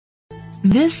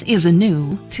This is a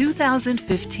new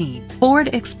 2015 Ford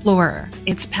Explorer.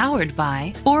 It's powered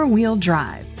by four-wheel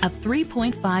drive, a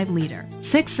 3.5-liter,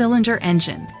 six-cylinder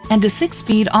engine, and a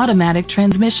six-speed automatic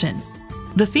transmission.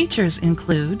 The features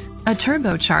include a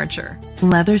turbocharger,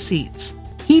 leather seats,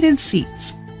 heated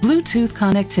seats, Bluetooth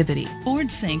connectivity,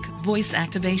 Ford Sync voice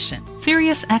activation,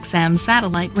 Sirius XM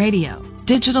satellite radio,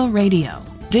 digital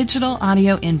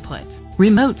audio input,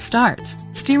 remote start,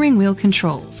 steering wheel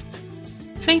controls.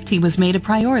 Safety was made a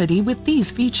priority with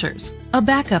these features: a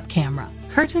backup camera,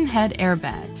 curtain head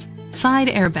airbags, side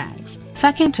airbags,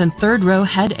 second and third row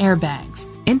head airbags,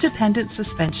 independent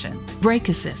suspension, brake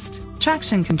assist,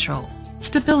 traction control,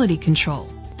 stability control,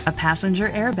 a passenger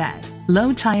airbag,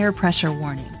 low tire pressure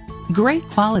warning. Great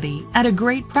quality at a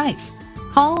great price.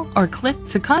 Call or click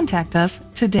to contact us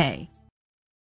today.